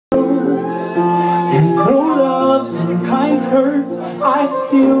hurts, I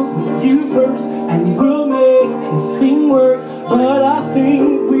still put you first, and we'll make this thing work. But I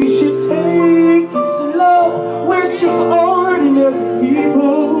think we should take it slow. We're just ordinary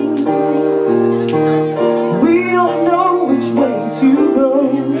people. We don't know which way to go,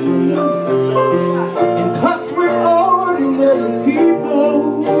 and 'cause we're ordinary people,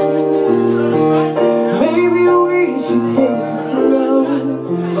 maybe we should take it slow.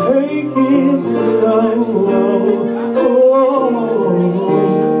 Take it slow.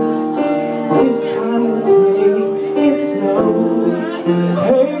 This time we'll take it slow.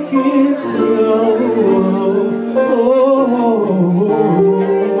 Take it slow.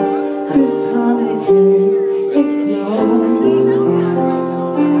 This time we'll take it slow.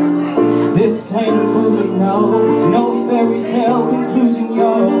 This ain't a movie, no fairy tale conclusion,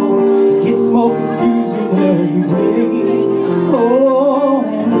 yo. It gets more confusing every day. Oh,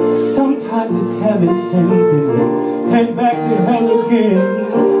 and sometimes it's heaven sent, then we head back to hell again.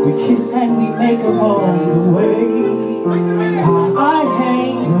 We kiss and we make up along the way. I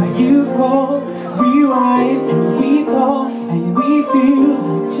hang and you call, we rise and we fall, and we feel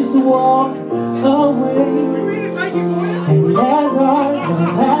like just walk away. And as our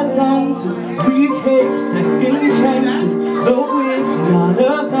love advances, we take second chances. Though it's not a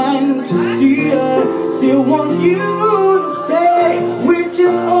fantasy, I still want you to stay. We're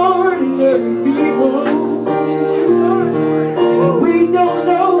just ordinary people, and we don't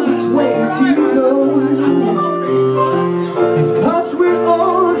know which way to go. And 'cause we're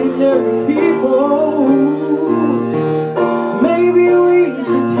ordinary people, maybe we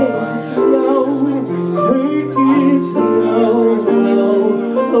should take it slow. Take it slow.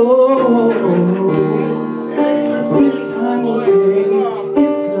 Oh, this time we'll take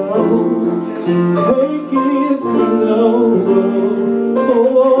it slow. Take it slow.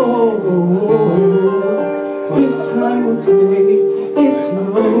 Oh, this time we'll take it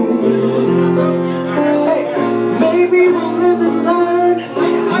slow. Hey, maybe we'll live and learn.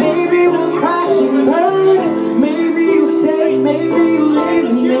 Maybe we'll crash and burn. Maybe you'll stay, maybe you'll leave,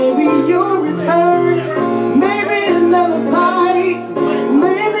 and maybe you'll return. Maybe another fight.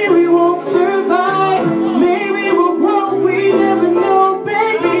 Maybe we won't survive. Maybe we'll grow, we never know.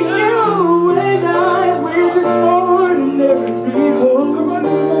 Baby, you and I, we're just ordinary people.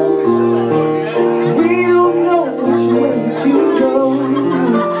 We don't know which way to go,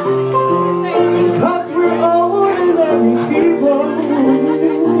 and 'cause we're ordinary people,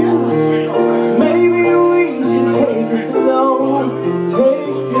 maybe we should take it slow.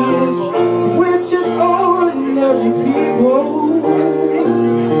 Take it, we're just ordinary people,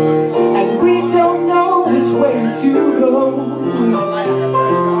 and we don't know which way to go.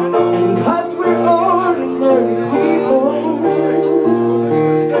 And 'cause we're ordinary people,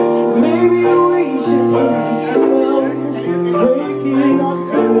 maybe we should take it slow. Take it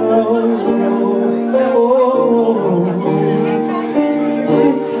slow. Oh,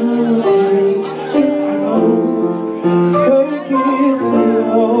 this time we'll take it slow. Take it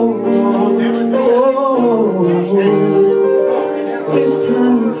slow. Oh, this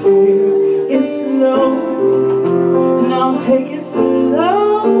time we'll take it slow. Now take it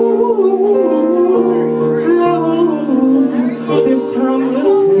slow. Slow. This time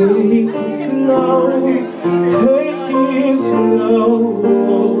we'll take it slow. Take it slow.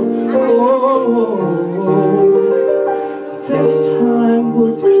 Oh, this time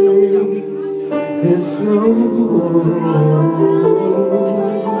we'll take it slow.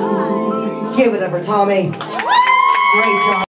 Give it up for Tommy. Great job.